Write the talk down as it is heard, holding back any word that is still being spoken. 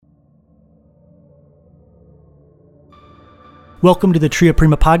Welcome to the Tria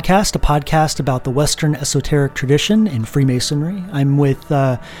Prima podcast, a podcast about the Western esoteric tradition in Freemasonry. I'm with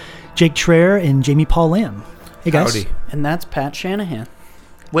Jake Schreier and Jamie Paul Lamb. Hey, guys. Howdy. And that's Pat Shanahan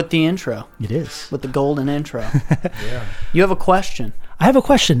with the intro. It is. With the golden intro. Yeah. You have a question. I have a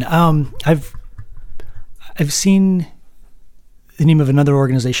question. I've seen the name of another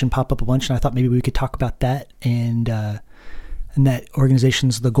organization pop up a bunch, and I thought maybe we could talk about that. And that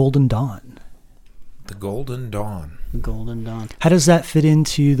organization's the Golden Dawn. The Golden Dawn. The Golden Dawn. How does that fit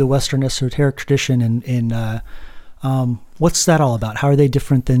into the Western esoteric tradition, and what's that all about? How are they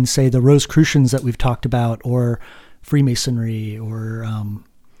different than, say, the Rosicrucians that we've talked about, or Freemasonry, or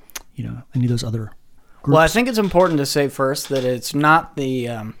any of those other groups? Well, I think it's important to say first that it's not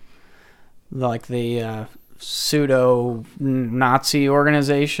the pseudo-Nazi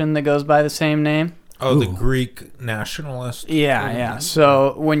organization that goes by the same name. Oh, the Ooh. Greek nationalist? Yeah.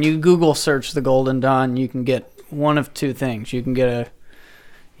 So when you Google search the Golden Dawn, you can get one of two things. You can get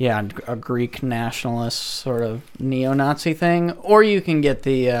a Greek nationalist sort of neo-Nazi thing, or you can get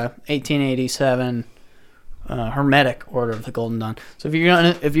the 1887 Hermetic Order of the Golden Dawn. So if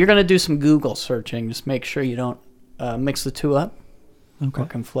you're gonna do some Google searching, just make sure you don't mix the two up or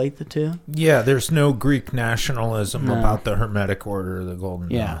conflate the two. Yeah, there's no Greek nationalism about the Hermetic Order of the Golden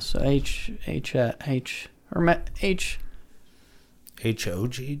Dawn. Yeah, so H-O-G-D?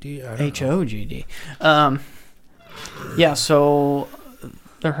 H-O-G-D. Yeah, so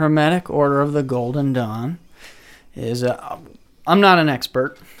the Hermetic Order of the Golden Dawn is I'm not an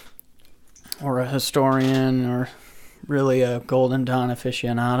expert or a historian or really a Golden Dawn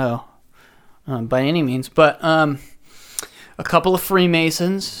aficionado by any means, but a couple of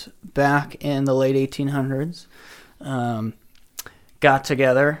Freemasons back in the late 1800s got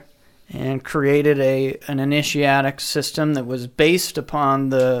together and created an initiatic system that was based upon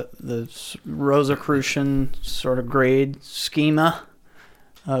the Rosicrucian sort of grade schema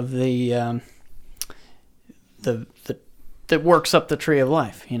of the that works up the tree of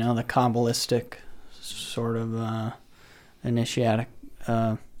life, the Kabbalistic sort of initiatic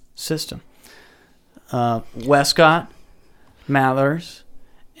system. Westcott, Mathers,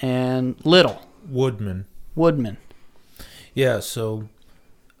 and Little. Woodman. Yeah, so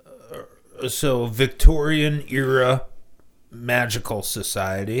Victorian era magical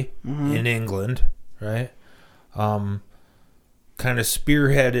society in England, right? Kind of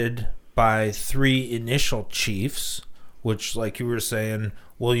spearheaded by three initial chiefs, which, like you were saying,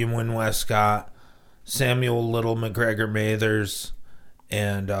 William Wynne Westcott, Samuel Little McGregor Mathers,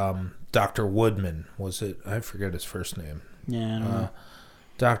 and Dr. Woodman. Was it? I forget his first name. Yeah, I don't know.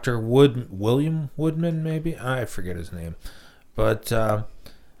 Dr. William Woodman, maybe? I forget his name. But There's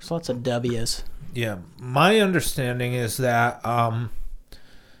lots of W's. yeah, my understanding is that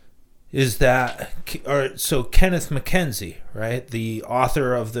so Kenneth Mackenzie, right, the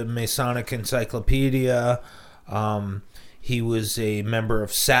author of the Masonic Encyclopedia, he was a member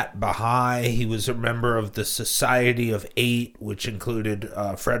of Sat Baha'i. He was a member of the Society of Eight, which included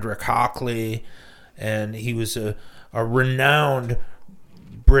Frederick Hockley, and he was a renowned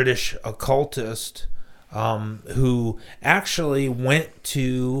British occultist who actually went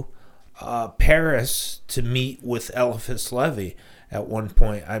to Paris to meet with Eliphas Levi at one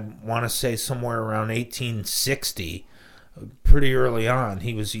point. I want to say somewhere around 1860, pretty early on.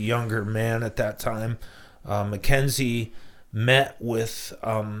 He was a younger man at that time. Mackenzie met with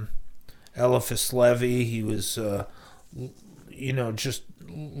Eliphas Levi. He was, just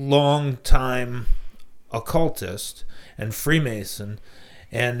long time occultist and Freemason.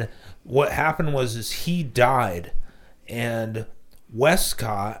 And what happened was he died, and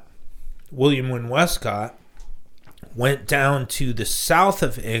William Wynne Westcott, went down to the south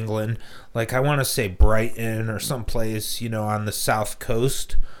of England, like I want to say Brighton or someplace, on the south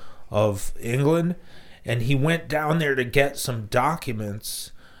coast of England, and he went down there to get some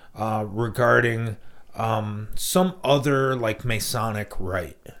documents regarding some other like Masonic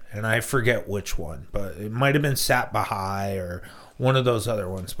rite, and I forget which one, but it might have been Sat Baha'i or one of those other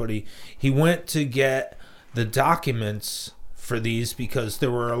ones. But he went to get the documents for these because there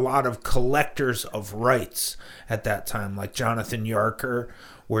were a lot of collectors of rites at that time, like Jonathan Yarker,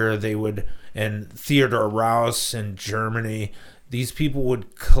 where they would, and Theodor Rouse in Germany. These people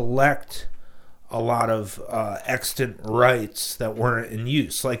would collect a lot of extant rites that weren't in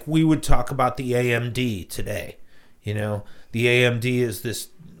use. Like we would talk about the AMD today. The AMD is this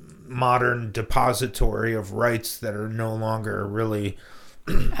modern depository of rites that are no longer really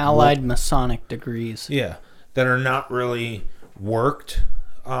Allied Masonic degrees. Yeah, that are not really worked.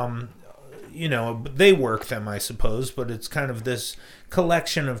 They work them, I suppose, but it's kind of this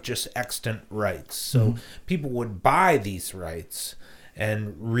collection of just extant rights. So people would buy these rights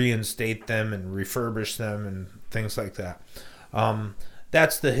and reinstate them and refurbish them and things like that.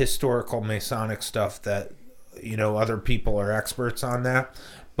 That's the historical Masonic stuff that, other people are experts on that.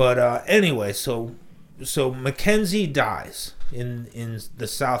 But anyway, so Mackenzie dies in the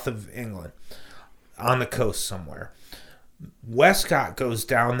south of England, on the coast somewhere. Westcott goes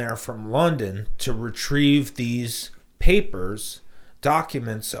down there from London to retrieve these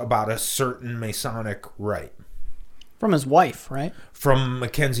documents about a certain Masonic rite. From his wife, right? From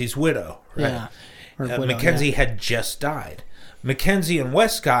Mackenzie's widow, right? Yeah. Widow, Mackenzie had just died. Mackenzie and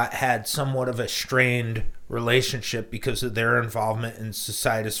Westcott had somewhat of a strained relationship because of their involvement in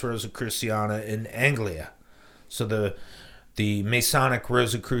Societas Rosicruciana in Anglia. So the Masonic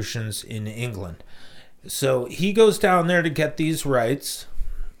Rosicrucians in England. So he goes down there to get these rights.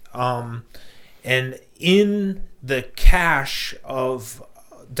 And in the cache of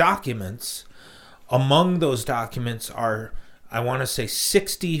documents, among those documents are, I want to say,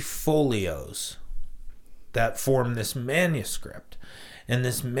 60 folios that form this manuscript. And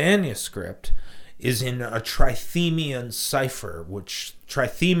this manuscript is in a Trithemian cipher, which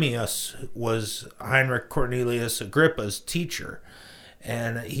Trithemius was Heinrich Cornelius Agrippa's teacher.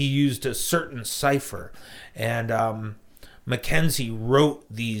 And he used a certain cipher. And Mackenzie wrote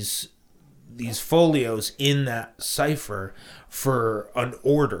these folios in that cipher for an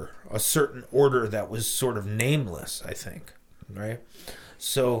order, a certain order that was sort of nameless, I think, right?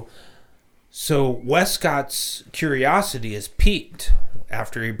 So Westcott's curiosity is piqued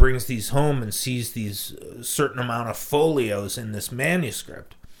after he brings these home and sees these certain amount of folios in this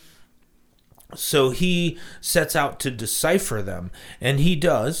manuscript. So he sets out to decipher them, and he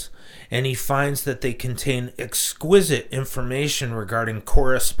does, and he finds that they contain exquisite information regarding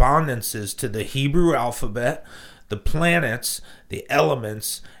correspondences to the Hebrew alphabet, the planets, the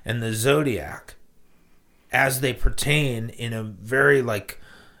elements, and the zodiac, as they pertain in a very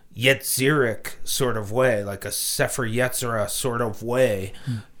Yetziric sort of way, like a Sefer Yetzirah sort of way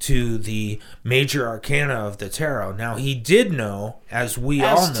to the major arcana of the tarot. Now, he did know, as we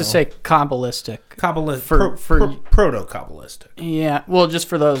all know... to say Kabbalistic. Proto-Kabbalistic. Yeah, well, just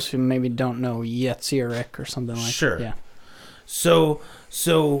for those who maybe don't know Yetziric or something like that. Sure. Yeah. So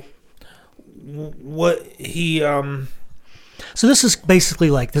what he... So this is basically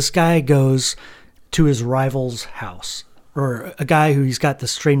like this guy goes to his rival's house, or a guy who he's got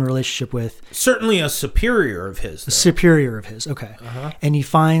this strained relationship with. Certainly a superior of his. A superior of his, okay. Uh-huh. And he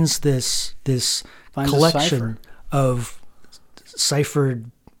finds this collection of ciphered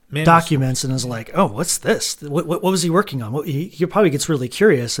documents and is like, oh, what's this? What was he working on? He probably gets really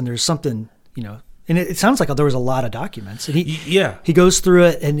curious, and there's something, and it sounds like there was a lot of documents. And he goes through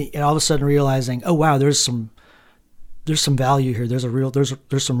it, and all of a sudden realizing, oh, wow, there's some value here.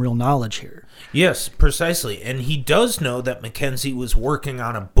 There's some real knowledge here. Yes, precisely. And he does know that Mackenzie was working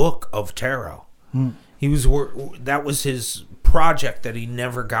on a book of tarot. That was his project that he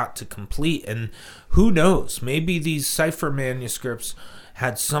never got to complete. And who knows, maybe these cipher manuscripts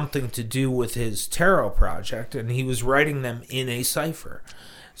had something to do with his tarot project, and he was writing them in a cipher.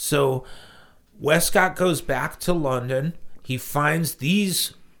 So Westcott goes back to London. He finds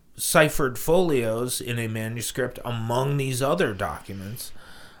these ciphered folios in a manuscript among these other documents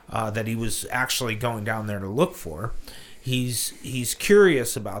that he was actually going down there to look for. He's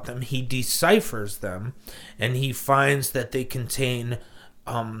curious about them. He deciphers them, and he finds that they contain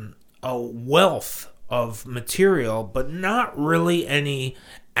a wealth of material, but not really any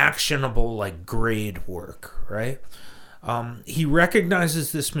actionable grade work, right? He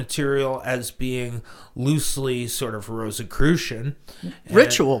recognizes this material as being loosely sort of Rosicrucian.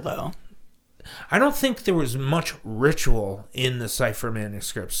 Ritual, though. I don't think there was much ritual in the cipher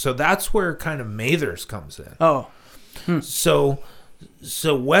manuscripts. So that's where kind of Mathers comes in. Oh. So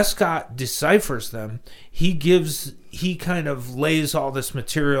Westcott deciphers them. He kind of lays all this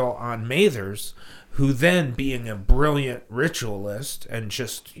material on Mathers, who then, being a brilliant ritualist and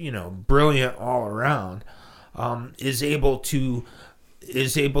just, brilliant all around, is able to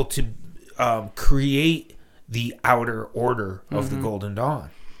create the outer order of the Golden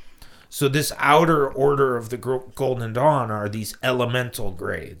Dawn. So this outer order of the Golden Dawn are these elemental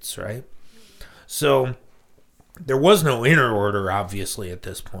grades, right? So there was no inner order, obviously, at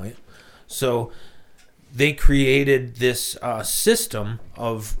this point. So they created this system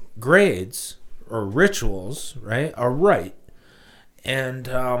of grades or rituals, right? A rite, and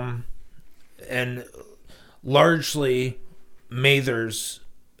largely Mathers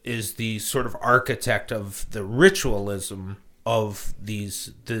is the sort of architect of the ritualism of the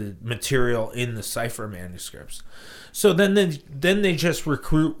material in the cipher manuscripts. So then they just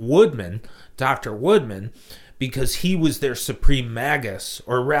recruit Woodman, Dr. Woodman, because he was their supreme magus,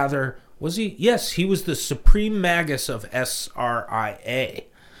 or rather, was he? Yes, he was the supreme magus of SRIA.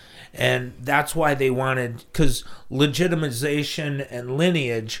 And that's why they wanted, because legitimization and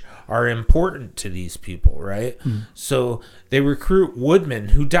lineage are important to these people, right? So they recruit Woodman,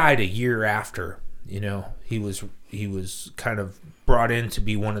 who died a year after, he was kind of brought in to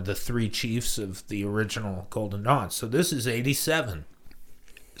be one of the three chiefs of the original Golden Dawn. So this is 87.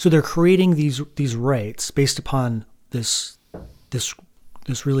 So they're creating these rites based upon this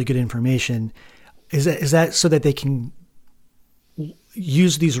really good information. Is that so that they can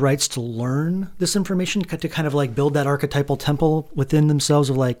use these rites to learn this information, to kind of like build that archetypal temple within themselves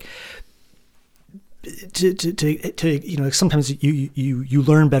of like to sometimes you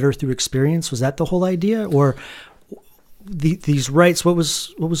learn better through experience? Was that the whole idea? Or these rites, what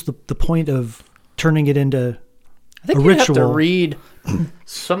was the point of turning it into I think a you ritual? have to read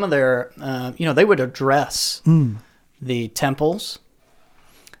some of their they would address the temples,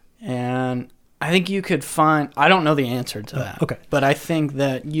 and I think you could find, I don't know the answer to that. Okay. But I think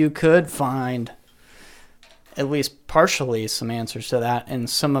that you could find at least partially some answers to that in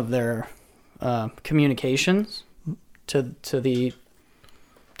some of their communications to the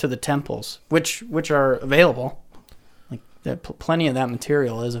temples, which are available. Like plenty of that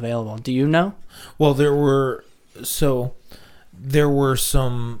material is available. Do you know? Well, there were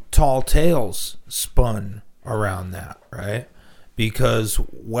some tall tales spun around that, right? Because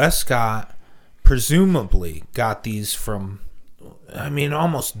Westcott presumably got these from,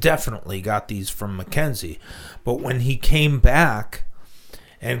 almost definitely got these from Mackenzie. But when he came back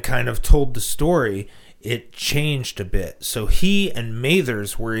and kind of told the story, it changed a bit. So he and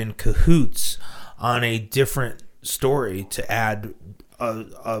Mathers were in cahoots on a different story to add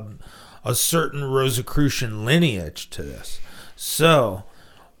a certain Rosicrucian lineage to this. So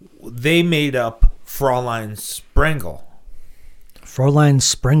they made up Fraulein Sprengel. Fraulein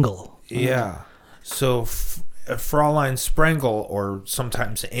Sprengel. Yeah. So Fraulein Sprengel, or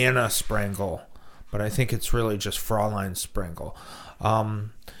sometimes Anna Sprengel, but I think it's really just Fraulein Sprengel.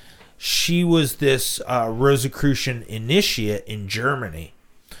 She was this Rosicrucian initiate in Germany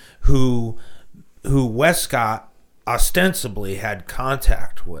who Westcott ostensibly had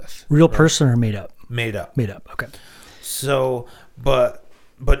contact with. Real person or made up? Made up. Made up, okay. So, but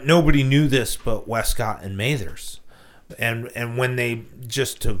nobody knew this but Westcott and Mathers. And when they,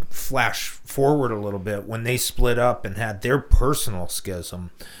 just to flash forward a little bit, when they split up and had their personal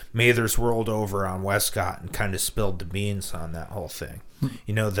schism, Mathers rolled over on Westcott and kind of spilled the beans on that whole thing.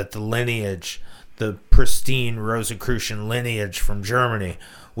 That the lineage, the pristine Rosicrucian lineage from Germany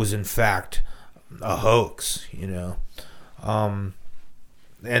was in fact a hoax, and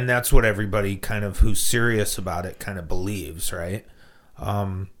that's what everybody kind of who's serious about it kind of believes, right?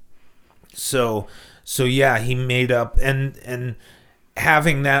 So yeah, he made up, and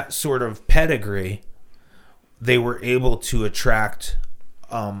having that sort of pedigree, they were able to attract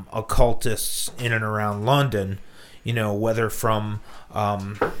occultists in and around London, whether from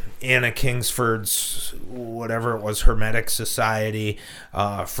Anna Kingsford's, whatever it was, Hermetic Society,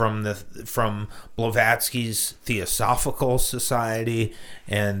 from Blavatsky's Theosophical Society,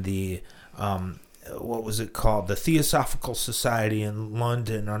 and the what was it called? The Theosophical Society in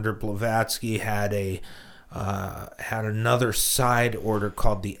London under Blavatsky had another side order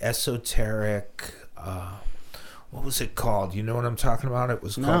called the Esoteric. What was it called? You know what I'm talking about? It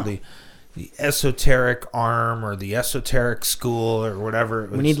was called the Esoteric Arm, or the Esoteric School, or whatever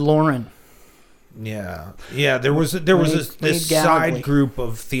it was. We need Lauren. Yeah. There was this side group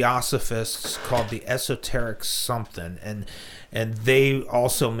of theosophists called the Esoteric something, and they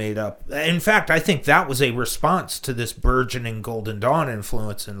also made up. In fact, I think that was a response to this burgeoning Golden Dawn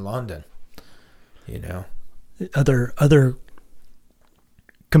influence in London. Other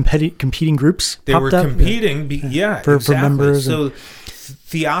competing groups. They were competing, for exactly. members. So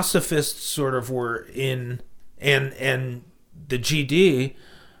theosophists sort of were in, and the GD.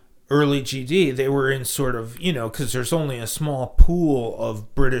 Early GD, they were in sort of, because there's only a small pool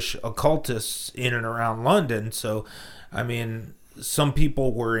of British occultists in and around London. So, some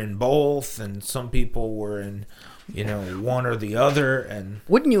people were in both, and some people were in, one or the other. And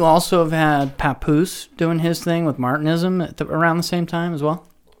wouldn't you also have had Papoose doing his thing with Martinism around the same time as well?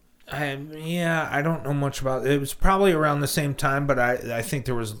 I don't know much about it. It was probably around the same time, but I think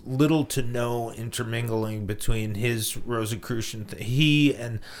there was little to no intermingling between his Rosicrucian he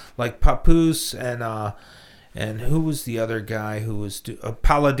and like Papoose and who was the other guy who was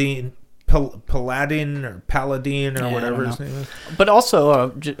Paladin Paladin or Paladin or Yeah, I whatever don't his name is. But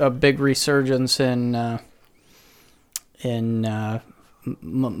also a big resurgence in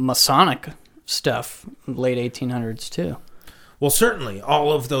Masonic stuff, late 1800s too. Well, certainly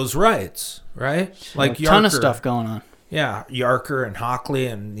all of those rites, right? Like A ton of Yarker. stuff going on. Yeah, Yarker and Hockley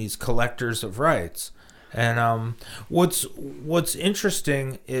and these collectors of rights. And what's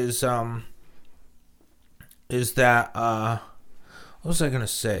interesting is that what was I going to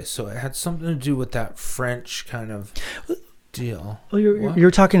say? So it had something to do with that French kind of deal. Well, What?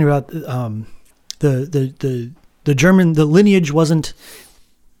 you're talking about the German. The lineage wasn't.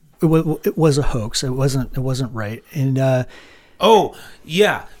 It was a hoax. It wasn't right. And Oh,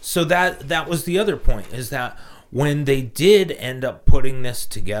 yeah. So that was the other point, is that when they did end up putting this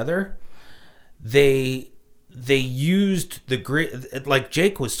together, they used the grade, like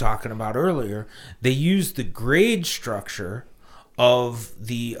Jake was talking about earlier, they used the grade structure of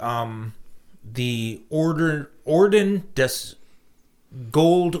the Orden des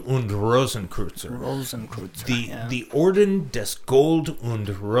Gold und Rosenkreuzer. The Orden des Gold und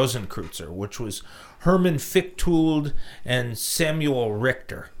Rosenkreuzer, which was Hermann Fichtold and Samuel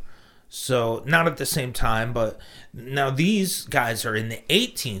Richter. So not at the same time, but now these guys are in the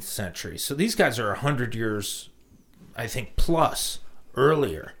 18th century. So these guys are 100 years, I think, plus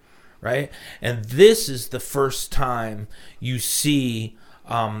earlier, right? And this is the first time you see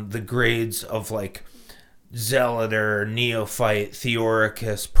the grades of like Zealoter, Neophyte,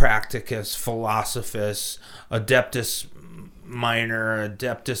 Theoricus, Practicus, Philosophus, Adeptus Minor,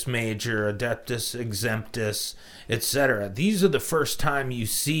 Adeptus Major, Adeptus Exemptus, etc. These are the first time you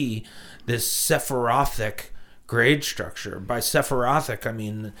see this Sephirothic grade structure. By Sephirothic, I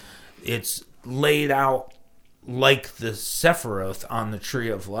mean it's laid out like the Sephiroth on the Tree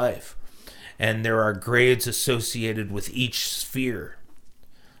of Life. And there are grades associated with each sphere.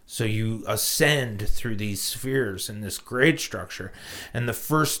 So you ascend through these spheres in this grade structure. And the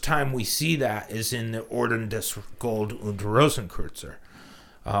first time we see that is in the Orden des Gold und Rosenkreuzer,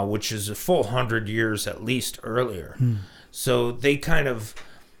 which is a full 100 years at least earlier. So they kind of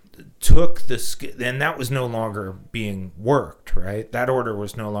took this, and that was no longer being worked, right? That order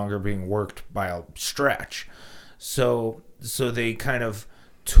was no longer being worked by a stretch. So they kind of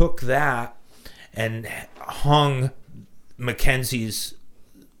took that and hung Mackenzie's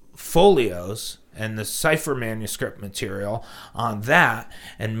folios and the cipher manuscript material on that,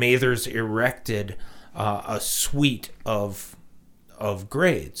 and Mathers erected a suite of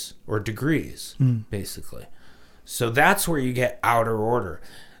grades or degrees, basically. So that's where you get outer order.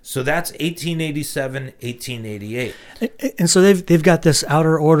 So that's 1887, 1888. And so they've got this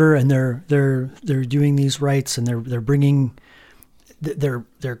outer order, and they're doing these rites, and they're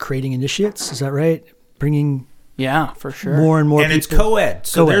creating initiates. Is that right? Bringing Yeah, for sure. more and more And people. it's co-ed.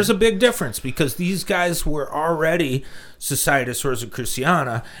 So Co-ed. there's a big difference, because these guys were already Societas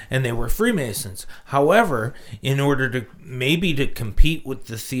Rosicruciana and they were Freemasons. However, in order to compete with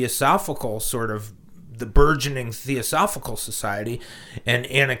the Theosophical the burgeoning Theosophical Society and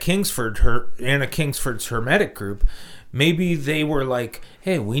Anna Kingsford's Hermetic group, maybe they were like,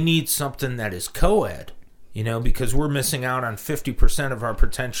 hey, we need something that is co-ed. Because we're missing out on 50% of our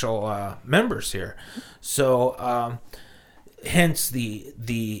potential members here. So, hence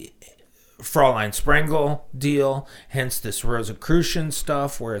the Fraulein Sprengel deal, hence this Rosicrucian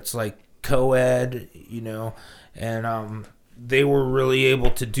stuff where it's like co-ed, and they were really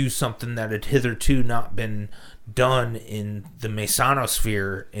able to do something that had hitherto not been done in the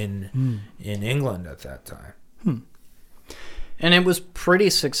Masonosphere in England at that time. And it was pretty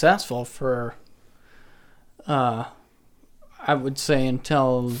successful for, I would say,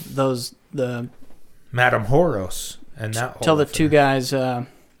 until the Madame Horos and that until whole the two affair. guys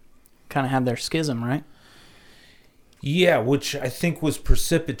kind of had their schism, right? Yeah, which I think was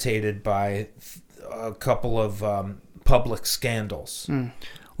precipitated by a couple of public scandals.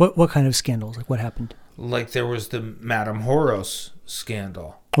 What kind of scandals? Like what happened? Like there was the Madame Horos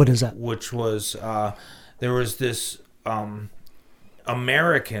scandal, What is that? which was there was this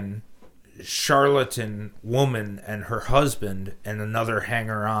American charlatan woman and her husband and another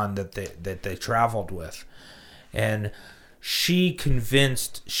hanger-on that they traveled with, and she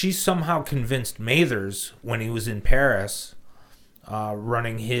somehow convinced Mathers when he was in Paris,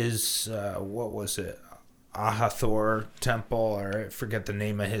 running his what was it, Ahathor temple, or I forget the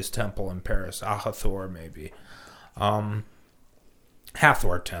name of his temple in Paris, Ahathor maybe,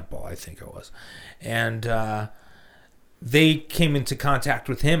 Hathor temple I think it was, and they came into contact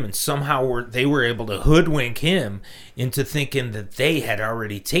with him, and somehow they were able to hoodwink him into thinking that they had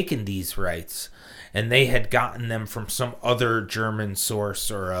already taken these rights, and they had gotten them from some other German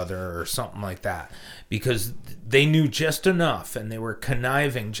source or other, or something like that, because they knew just enough, and they were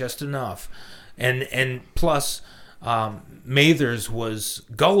conniving just enough, and plus Mathers was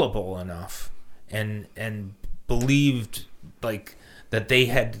gullible enough and believed like that they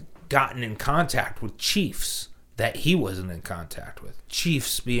had gotten in contact with chiefs that he wasn't in contact with.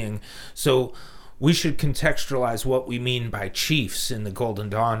 Chiefs being, so we should contextualize what we mean by chiefs in the Golden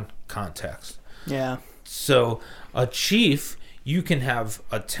Dawn context. Yeah. So a chief, you can have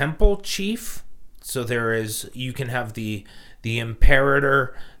a temple chief. So you can have the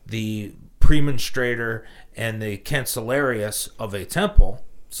imperator, the premonstrator, and the cancellarius of a temple.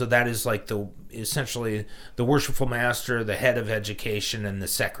 So that is like essentially the worshipful master, the head of education, and the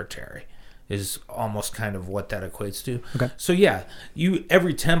secretary is almost kind of what that equates to. Okay. So yeah,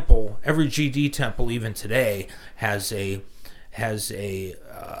 every temple, every GD temple even today has an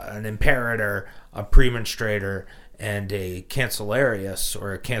imperator, a premonstrator, and a cancellarius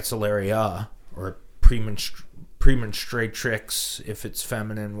or a cancellaria or premonstratrix if it's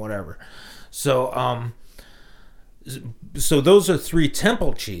feminine, whatever. So those are 3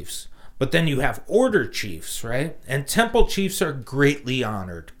 temple chiefs. But then you have order chiefs, right? And temple chiefs are greatly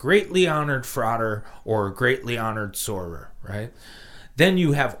honored frater or greatly honored sorer, right? Then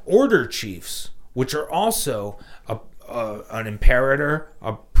you have order chiefs, which are also an imperator,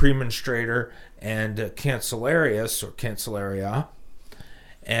 a premonstrator, and a cancellarius or cancellaria,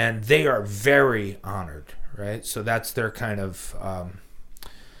 and they are very honored, right? So that's their kind of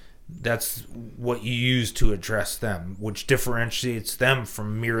that's what you use to address them, which differentiates them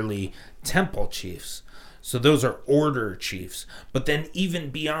from merely temple chiefs. So those are order chiefs. But then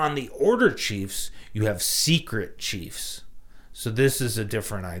even beyond the order chiefs, you have secret chiefs. So this is a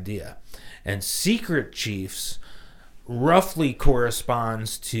different idea. And secret chiefs roughly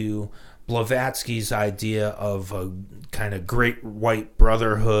corresponds to Blavatsky's idea of a kind of great white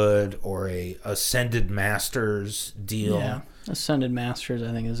brotherhood or a ascended masters deal. Yeah, ascended masters,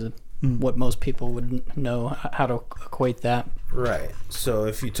 I think, is what most people would know how to equate that. Right. So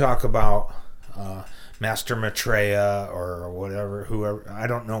if you talk about Master Maitreya or whatever, whoever, I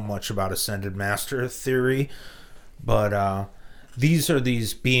don't know much about ascended master theory, but these are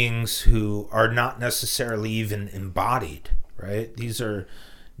these beings who are not necessarily even embodied, right? These are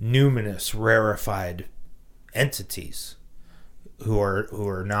numinous, rarefied entities who are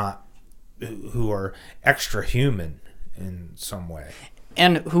extra human in some way,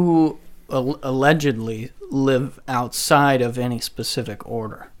 and who allegedly live outside of any specific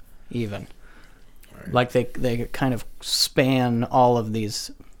order, even. Right. Like they kind of span all of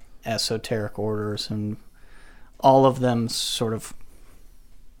these esoteric orders, and all of them sort of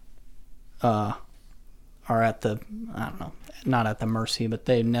are at the, I don't know, not at the mercy, but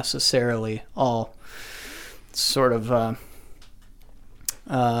they necessarily all sort of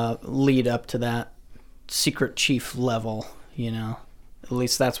lead up to that secret chief level, you know. At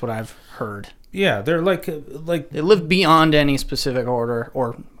least that's what I've heard. Yeah, they're like they live beyond any specific order,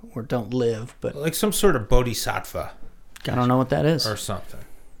 or don't live, but like some sort of bodhisattva. I don't know what that is. Or something.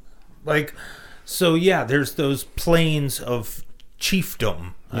 Like, so yeah, there's those planes of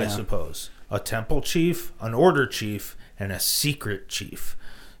chiefdom, I suppose. A temple chief, an order chief, and a secret chief.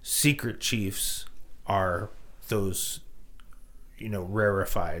 Secret chiefs are those,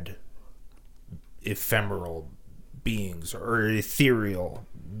 rarefied, ephemeral beings or ethereal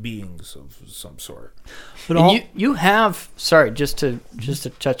beings of some sort. But you have, sorry, just to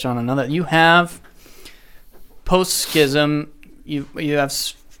touch on another, you have post schism. You have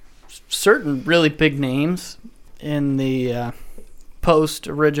certain really big names in the post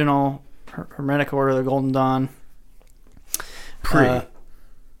original Hermetic Order of the Golden Dawn.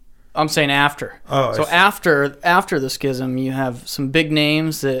 I'm saying after. Oh, so after the schism, you have some big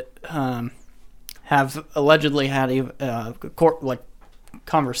names that have allegedly had a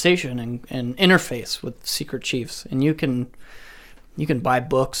conversation and interface with secret chiefs, and you can buy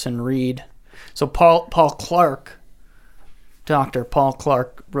books and read. So Paul Clark, Dr. Paul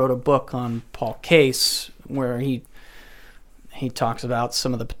Clark, wrote a book on Paul Case where he talks about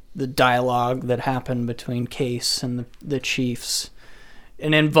some of the dialogue that happened between Case and the chiefs,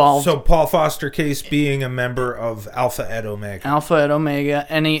 and involved. So Paul Foster Case being a member of Alpha Et Omega. Alpha Et Omega,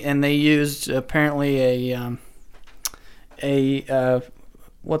 and they used apparently a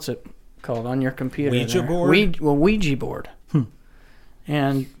what's it called on your computer? Ouija board. Ouija board.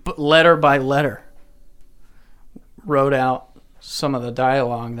 And letter by letter wrote out some of the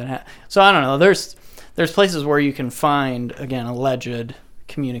dialogue that so I don't know. there's places where you can find, again, alleged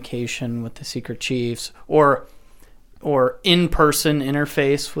communication with the secret chiefs, or in-person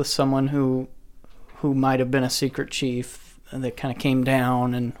interface with someone who might have been a secret chief that kind of came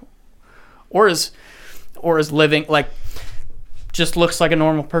down and or is living like just looks like a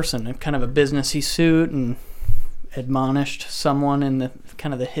normal person in kind of a businessy suit and admonished someone in the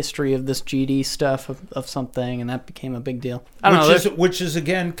kind of the history of this GD stuff of something, and that became a big deal. I don't know. Which is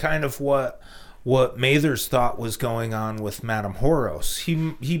again kind of what Mathers thought was going on with Madame Horos.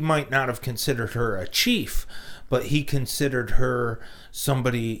 He might not have considered her a chief, but he considered her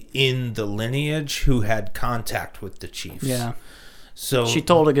somebody in the lineage who had contact with the chiefs. Yeah. So she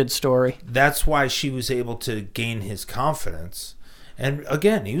told a good story. That's why she was able to gain his confidence. And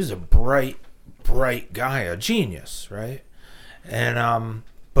again, he was a bright guy, a genius, right? And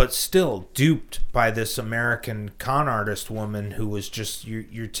but still duped by this American con artist woman who was just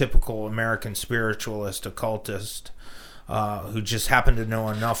your typical American spiritualist, occultist, who just happened to know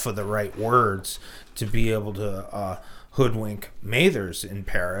enough of the right words to be able to hoodwink Mathers in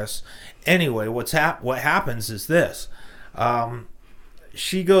Paris. Anyway, what happens is this.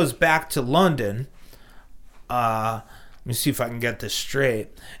 She goes back to London. Let me see if I can get this straight.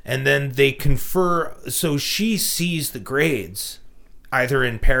 And then they confer. So she sees the grades, either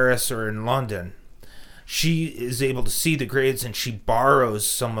in Paris or in London. She is able to see the grades, and she borrows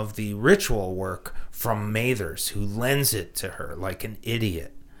some of the ritual work from Mathers, who lends it to her like an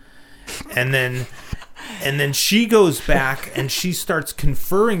idiot. And then she goes back and she starts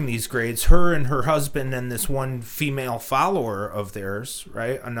conferring these grades, her and her husband and this one female follower of theirs,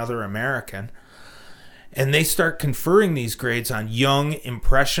 right? Another American. And they start conferring these grades on young,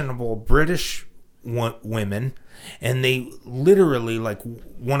 impressionable British women. And they literally, like,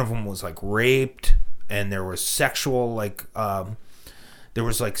 one of them was, like, raped. And there was sexual, like, what do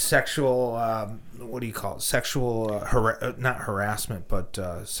you call it? Sexual, not harassment, but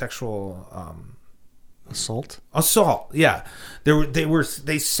sexual... Assault, yeah.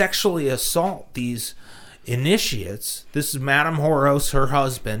 They sexually assault these initiates. This is Madame Horos, her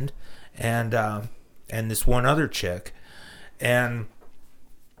husband, and this one other chick, and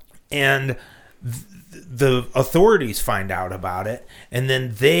the authorities find out about it, and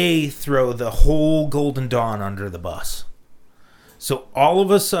then they throw the whole Golden Dawn under the bus. So all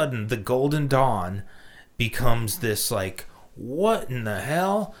of a sudden, the Golden Dawn becomes this, like, what in the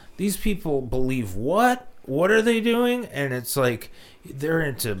hell? These people believe what? What are they doing? And it's like they're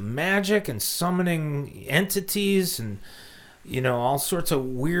into magic and summoning entities and, you know, all sorts of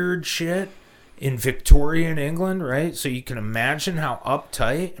weird shit in Victorian England, right? So you can imagine how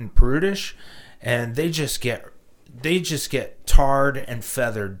uptight and prudish, and they just get tarred and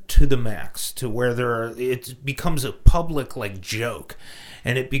feathered to the max, to where it becomes a public, like, joke.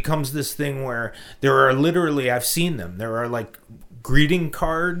 And it becomes this thing where there are literally, I've seen them, there are, like, greeting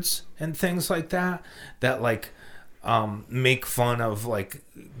cards and things like that like make fun of, like,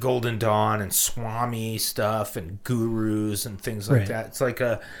 Golden Dawn and Swami stuff and gurus and things like that.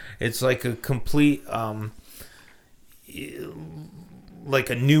 It's like a complete like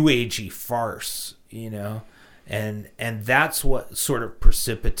a new agey farce, you know. And that's what sort of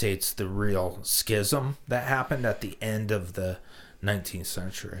precipitates the real schism that happened at the end of the 19th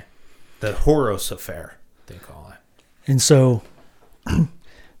century. The Horos Affair, they call it. And so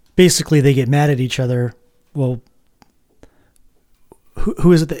basically they get mad at each other. Well,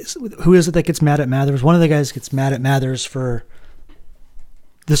 who is it that gets mad at Mathers? One of the guys gets mad at Mathers for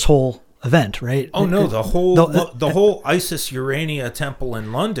this whole event, right? Oh no, the whole Isis Urania temple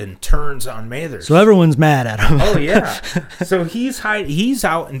in London turns on Mathers. So everyone's mad at him. Oh yeah. So he's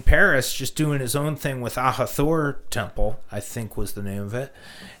out in Paris just doing his own thing with Ahathor temple, I think was the name of it.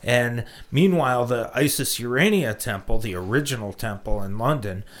 And meanwhile, the Isis Urania temple, the original temple in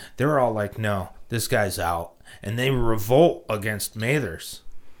London, they're all like, no, this guy's out. And they revolt against Mathers,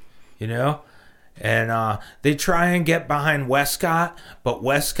 you know? And they try and get behind Westcott, but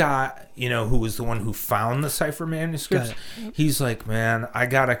Westcott, you know, who was the one who found the cipher manuscripts, he's like, man, I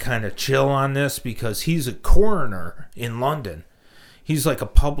got to kind of chill on this because he's a coroner in London. He's like a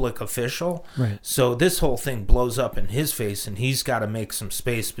public official. Right. So this whole thing blows up in his face, and he's got to make some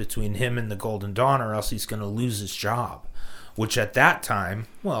space between him and the Golden Dawn, or else he's going to lose his job. Which at that time,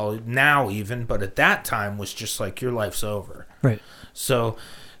 well, now even, but at that time was just like, your life's over. Right. So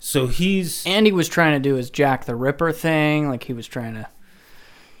he's... And he was trying to do his Jack the Ripper thing. Like, he was trying to,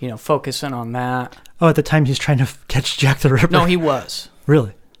 you know, focus in on that. Oh, at the time he's trying to catch Jack the Ripper? No, he was.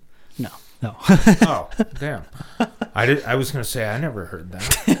 Really? No. Oh, damn. I was going to say, I never heard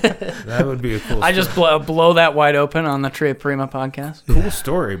that. That would be a cool story. I just blow that wide open on the Tria Prima podcast. Cool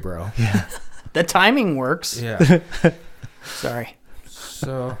story, bro. Yeah. The timing works. Yeah. Sorry.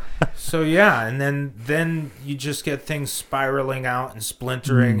 So yeah, and then you just get things spiraling out and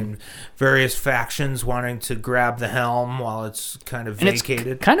splintering, and various factions wanting to grab the helm while it's kind of vacated.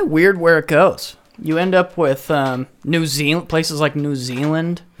 It's kind of weird where it goes. You end up with New Zealand, places like New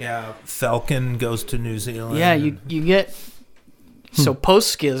Zealand. Yeah, Falcon goes to New Zealand. Yeah, you get so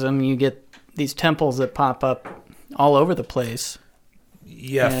post-schism, you get these temples that pop up all over the place.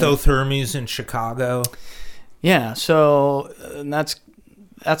 Yeah, And- Thoth Hermes in Chicago. Yeah, so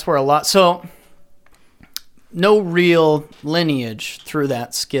that's where a lot. So no real lineage through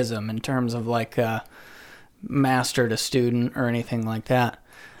that schism in terms of like master to student or anything like that.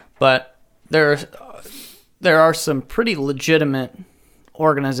 But there are some pretty legitimate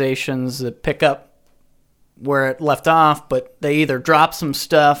organizations that pick up where it left off, but they either drop some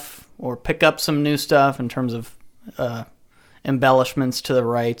stuff or pick up some new stuff in terms of embellishments to the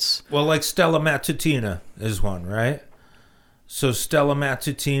rites. Well, like Stella Matutina is one, right? So Stella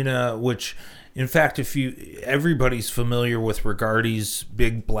Matutina, which, in fact, everybody's familiar with Rigardi's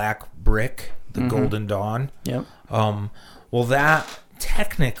big black brick, the Golden Dawn. Yep. Well, that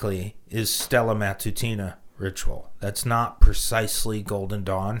technically is Stella Matutina ritual. That's not precisely Golden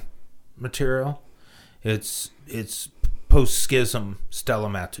Dawn material. It's post-schism Stella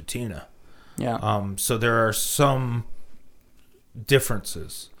Matutina. Yeah. So there are some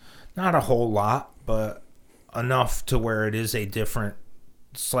differences. Not a whole lot, but enough to where it is a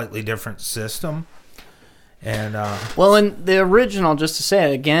slightly different system. And well, in the original, just to say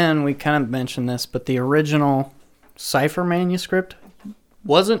it again, we kind of mentioned this, but the original cipher manuscript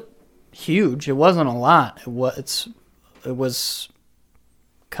wasn't huge. It wasn't a lot. It was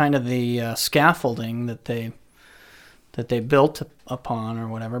kind of the scaffolding that they built upon or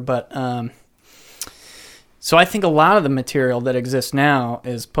whatever. But so I think a lot of the material that exists now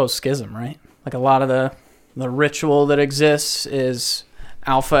is post-schism, right? Like a lot of the ritual that exists is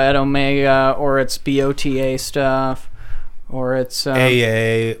Alpha et Omega, or it's BOTA stuff, or it's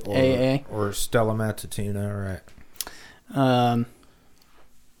AA AA. or Stella Matutina, right?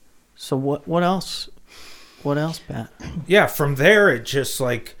 So what else? What else, Pat? Yeah, from there it just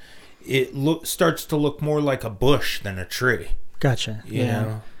like starts to look more like a bush than a tree. Gotcha. You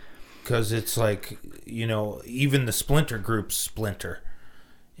know, because it's like, you know, even the splinter groups splinter.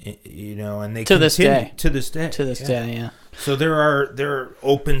 You know, and they To this continue- day. To this day. To this day, yeah. So there are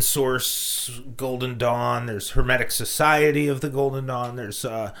open source Golden Dawn. There's Hermetic Society of the Golden Dawn.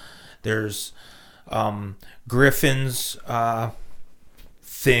 There's Griffin's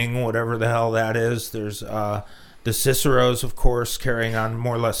thing, whatever the hell that is. There's the Ciceros, of course, carrying on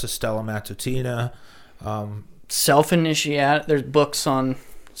more or less a Stella Matutina. Self-initiate. There's books on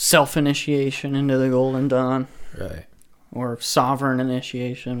self-initiation into the Golden Dawn, Right. or sovereign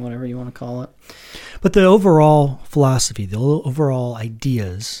initiation, whatever you want to call it. But the overall philosophy, the overall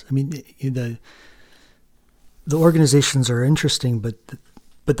ideas, I mean, the organizations are interesting, but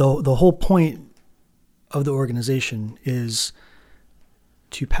the whole point of the organization is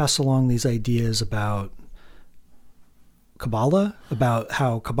to pass along these ideas about Kabbalah, about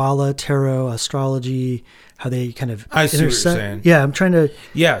how Kabbalah, tarot, astrology, how they kind of I see what you're saying. Yeah, I'm trying to...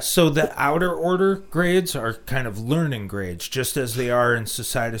 Yeah, so the outer order grades are kind of learning grades, just as they are in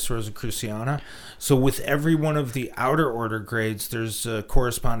Societas Rosicruciana. So with every one of the outer order grades, there's a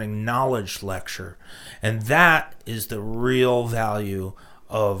corresponding knowledge lecture. And that is the real value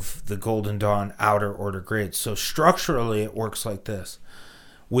of the Golden Dawn outer order grades. So structurally, it works like this.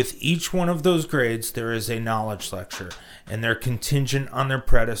 With each one of those grades, there is a knowledge lecture, and they're contingent on their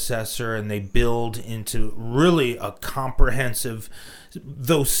predecessor, and they build into really a comprehensive,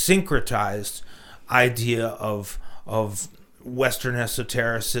 though syncretized, idea of Western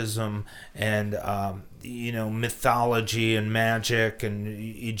esotericism and mythology and magic and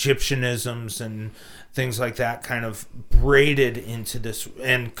Egyptianisms and things like that, kind of braided into this,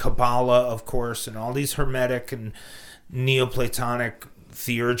 and Kabbalah, of course, and all these Hermetic and Neoplatonic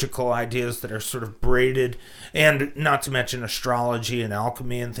theurgical ideas that are sort of braided, and not to mention astrology and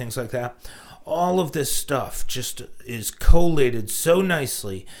alchemy and things like that. All of this stuff just is collated so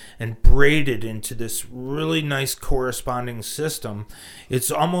nicely and braided into this really nice corresponding system.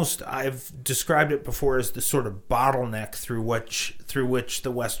 It's almost, I've described it before as the sort of bottleneck through which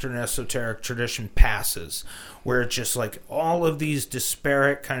the Western esoteric tradition passes, where it's just like all of these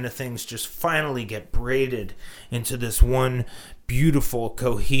disparate kind of things just finally get braided into this one beautiful,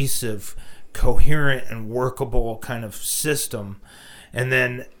 cohesive, coherent, and workable kind of system. And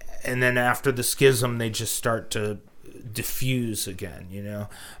then after the schism, they just start to diffuse again,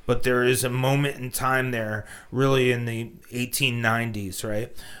 but there is a moment in time there, really in the 1890s,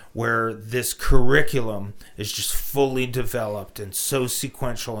 right, where this curriculum is just fully developed and so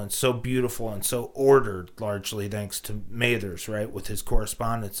sequential and so beautiful and so ordered, largely thanks to Mathers, right, with his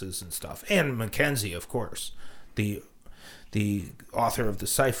correspondences and stuff, and Mackenzie, of course, the author of the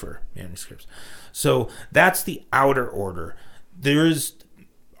Cipher manuscripts. So that's the outer order. There is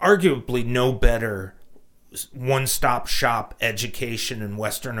arguably no better one-stop shop education in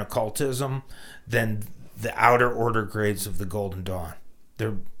Western occultism than the outer order grades of the Golden Dawn.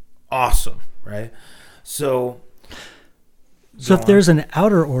 They're awesome, right? So if there's an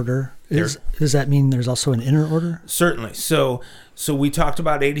outer order, does that mean there's also an inner order? Certainly. So we talked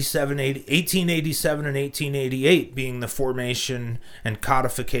about 1887 and 1888 being the formation and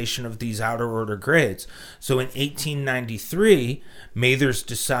codification of these outer order grades. So in 1893, Mathers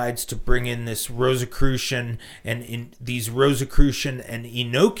decides to bring in this Rosicrucian and these Rosicrucian and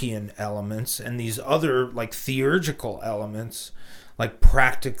Enochian elements and these other like theurgical elements, like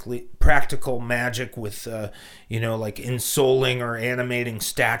practical magic with like ensouling or animating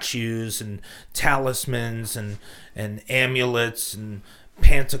statues and talismans and amulets and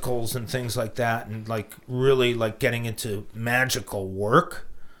pantacles and things like that, and like really like getting into magical work.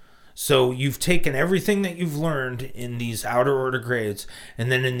 So you've taken everything that you've learned in these outer order grades,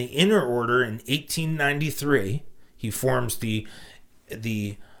 and then in the inner order in 1893 he forms the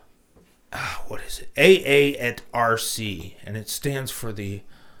what is it? AA at RC, and it stands for the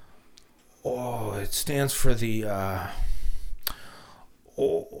I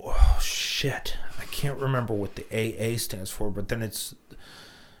can't remember what the AA stands for, but then it's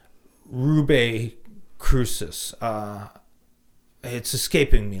Rube Crucis. It's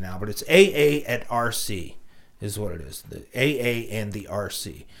escaping me now, but it's AA at RC is what it is. The AA and the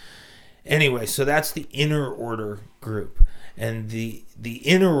RC. Anyway, so that's the inner order group. And the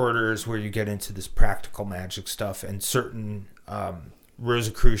inner order is where you get into this practical magic stuff and certain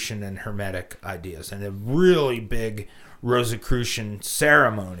Rosicrucian and Hermetic ideas. And a really big Rosicrucian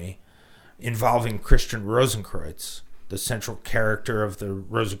ceremony involving Christian Rosenkreutz, the central character of the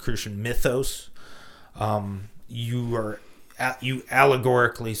Rosicrucian mythos. You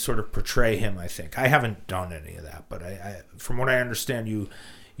allegorically sort of portray him, I think. I haven't done any of that, but I from what I understand, you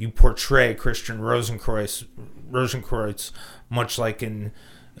portray Christian Rosenkreutz much like in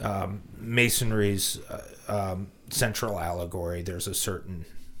Masonry's central allegory. There's a certain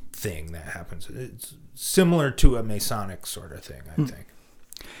thing that happens. It's similar to a Masonic sort of thing, I think.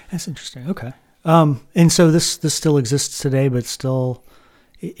 That's interesting. Okay. And so this still exists today, but still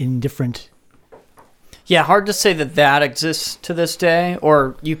in different... Yeah, hard to say that exists to this day,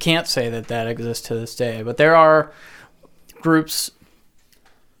 or you can't say that exists to this day, but there are groups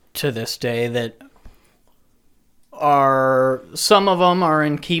to this day that are, some of them are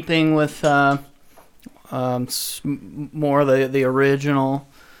in keeping with more the original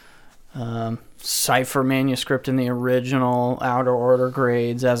cipher manuscript and the original outer order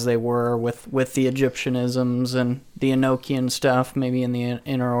grades as they were with the Egyptianisms and the Enochian stuff, maybe in the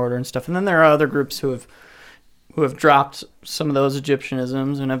inner order and stuff. And then there are other groups who have dropped some of those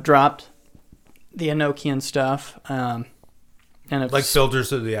Egyptianisms and have dropped the Enochian stuff. And like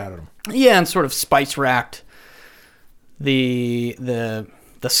Builders of the Atom. Yeah, and sort of spice racked the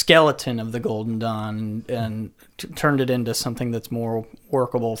skeleton of the Golden Dawn and turned it into something that's more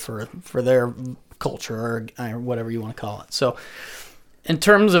workable for their culture or whatever you want to call it. So in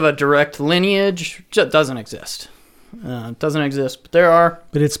terms of a direct lineage, it doesn't exist. It doesn't exist, but there are...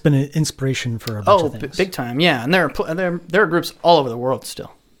 But it's been an inspiration for a bunch of things. Big time, yeah. And there are groups all over the world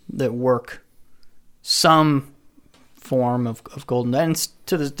still that work some form of Golden Dawn. And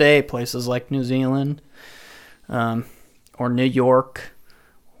to this day, places like New Zealand or New York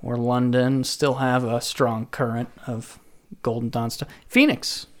or London still have a strong current of Golden Dawn stuff.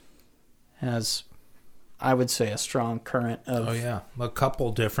 Phoenix has, I would say, a strong current of... Oh, yeah. A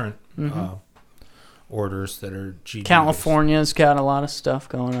couple different orders that are GD. California's got a lot of stuff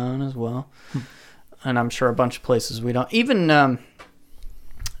going on as well. And I'm sure a bunch of places we don't... Even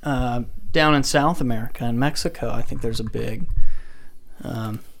down in South America and Mexico, I think there's a big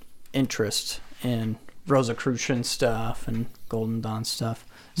interest in Rosicrucian stuff and Golden Dawn stuff.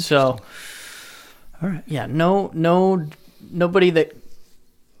 So, all right, yeah, nobody that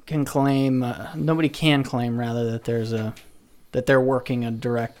can claim, nobody can claim rather that they're working a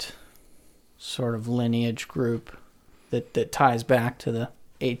direct sort of lineage group that ties back to the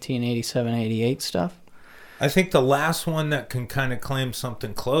 1887-88 stuff. I think the last one that can kind of claim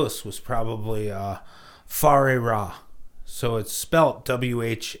something close was probably Fare Ra. So it's spelt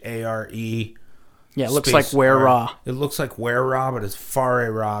Whare, Yeah, it looks space like Were art. Ra. It looks like Were Ra, but it's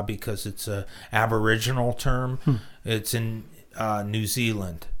Whare Ra because it's a Aboriginal term. It's in New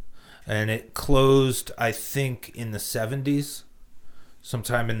Zealand, and it closed, I think, in the 70s,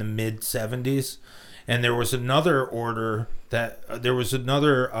 sometime in the mid 70s. And there was another order that there was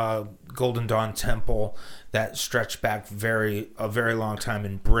another Golden Dawn temple that stretched back a very long time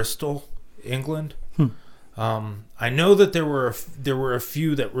in Bristol, England. I know that there were a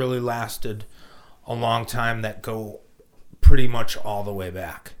few that really lasted a long time that go pretty much all the way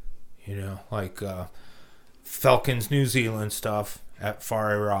back. You know, like Falcons New Zealand stuff at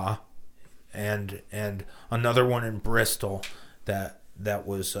Whare Ra, and another one in Bristol that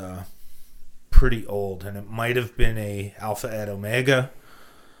was pretty old, and it might have been a Alpha et Omega,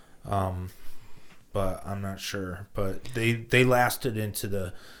 but I'm not sure. But they lasted into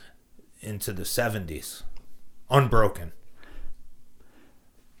the 70s, unbroken.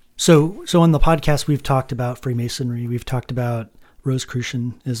 So on the podcast, we've talked about Freemasonry, we've talked about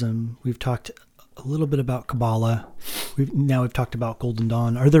Rosicrucianism, we've talked a little bit about Kabbalah, we've talked about Golden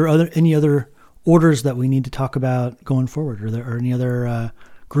Dawn. Are there any other orders that we need to talk about going forward? Are there any other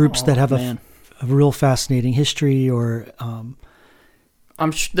groups that have a real fascinating history, or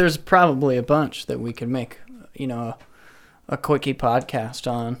I'm sure there's probably a bunch that we could make, a quickie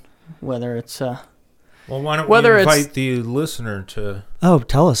podcast on, whether it's well, why don't we invite the listener to? Oh,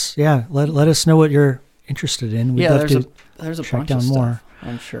 tell us. Yeah, let us know what you're interested in. We'd love to there's a track bunch down of stuff, more.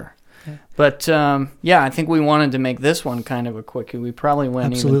 I'm sure. Yeah. But I think we wanted to make this one kind of a quickie. We probably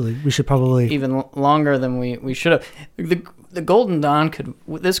went we should probably even longer than we should have. The Golden Dawn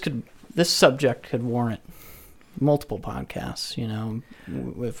this subject could warrant multiple podcasts.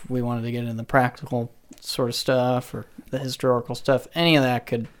 If we wanted to get into the practical sort of stuff or the historical stuff, any of that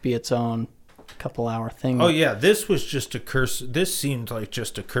could be its own couple-hour thing. Oh yeah, this was just This seemed like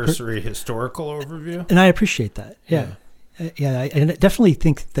just a cursory historical overview, and I appreciate that. Yeah. I definitely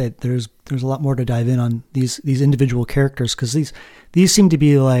think that there's a lot more to dive in on these individual characters, because these seem to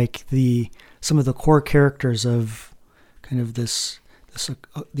be like some of the core characters of kind of this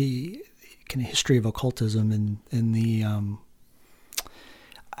the kind of history of occultism and the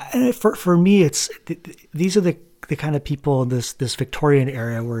and for me these are the kind of people in this Victorian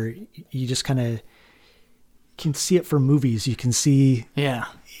era where you just kind of can see it from movies. You can see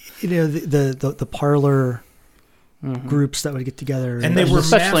the parlor groups that would get together, and they were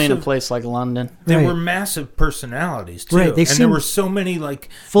especially massive, in a place like London. They were massive personalities too, right? There were so many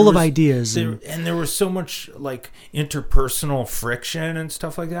full of ideas, and there was so much interpersonal friction and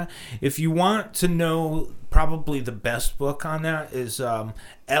stuff like that. If you want to know, probably the best book on that is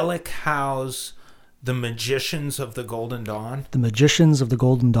Alec Howe's The Magicians of the Golden Dawn. The Magicians of the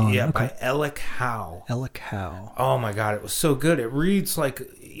Golden Dawn. Yeah, okay. by Alec Howe. Alec Howe. Oh my God, it was so good. It reads like,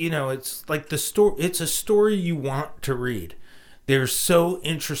 it's like the story. It's a story you want to read. They're so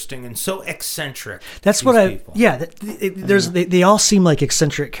interesting and so eccentric. That's what they all seem like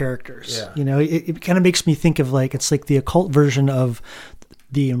eccentric characters. Yeah. It kind of makes me think of it's like the occult version of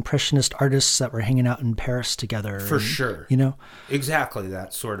the Impressionist artists that were hanging out in Paris together. For sure. Exactly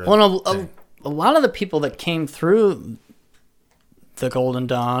that sort of thing. A lot of the people that came through the Golden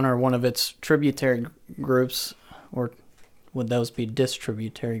Dawn or one of its tributary groups, or would those be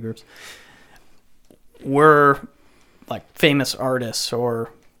distributary groups, were like famous artists or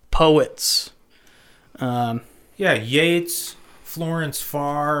poets. Yeats, Florence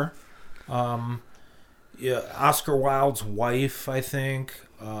Farr, Oscar Wilde's wife, I think.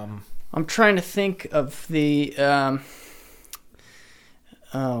 I'm trying to think of the...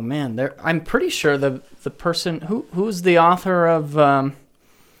 oh man, I'm pretty sure the person who's the author of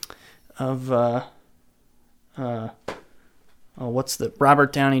what's the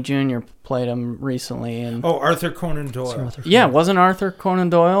Robert Downey Jr. played him recently, and Arthur Conan Doyle. Wasn't Arthur Conan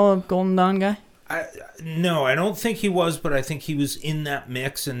Doyle a Golden Dawn guy? No, I don't think he was, but I think he was in that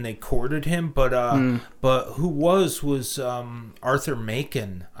mix and they courted him. But who was Arthur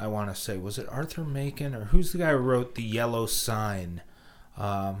Macon? I want to say, was it Arthur Macon, or who's the guy who wrote The Yellow Sign?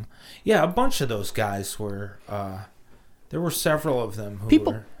 A bunch of those guys were. There were several of them who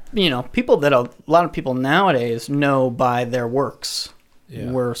were. People that a lot of people nowadays know by their works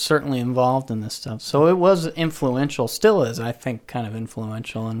were certainly involved in this stuff. So it was influential, still is, I think, kind of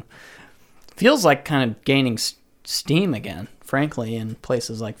influential, and feels like kind of gaining steam again, frankly, in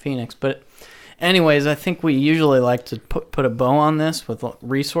places like Phoenix. But anyways, I think we usually like to put a bow on this with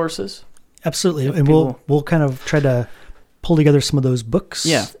resources. Absolutely, and we'll kind of try to pull together some of those books.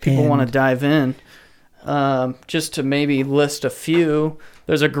 Yeah, if people want to dive in. Just to maybe list a few,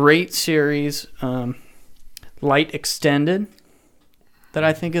 there's a great series, Light Extended. that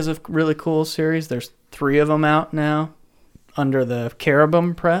I think is a really cool series. There's 3 of them out now under the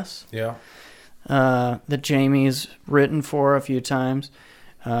Carabum Press. Yeah. That Jamie's written for a few times.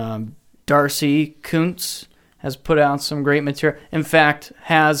 Darcy Kuntz has put out some great material. In fact,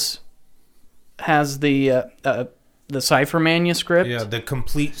 has the Cipher manuscript. Yeah, the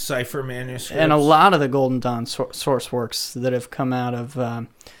complete Cipher manuscript. And a lot of the Golden Dawn source works that have come out of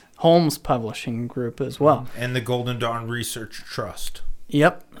Holmes Publishing Group as well. And the Golden Dawn Research Trust.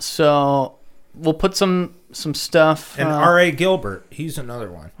 Yep. So we'll put some stuff. And R.A. Gilbert, he's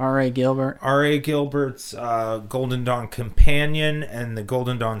another one. R.A. Gilbert. R.A. Gilbert's Golden Dawn Companion and the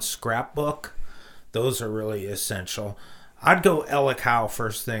Golden Dawn Scrapbook. Those are really essential. I'd go Alec Howe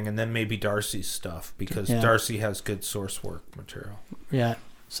first thing, and then maybe Darcy's stuff, because Darcy has good source work material. Yeah.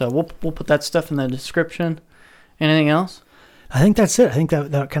 So we'll put that stuff in the description. Anything else? I think that's it. I think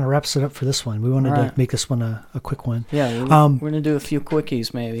that kind of wraps it up for this one. We wanted to make this one a quick one. Yeah, we're going to do a few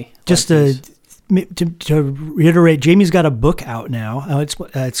quickies maybe. Just to reiterate, Jamie's got a book out now.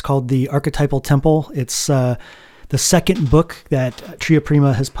 It's called The Archetypal Temple. It's the second book that Tria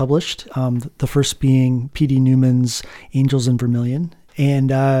Prima has published, the first being P.D. Newman's Angels in Vermilion.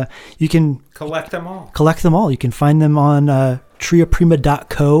 And you can collect them all. You can find them on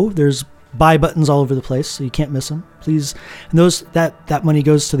triaprima.co. There's buy buttons all over the place, so you can't miss them. Please, and that money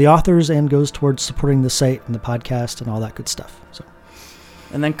goes to the authors and goes towards supporting the site and the podcast and all that good stuff. So,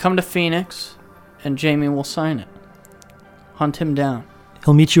 and then come to Phoenix, and Jamie will sign it. Hunt him down.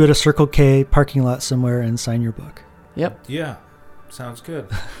 He'll meet you at a Circle K parking lot somewhere and sign your book. Yep. Yeah, sounds good.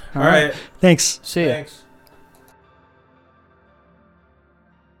 All right. Thanks. See ya. Thanks.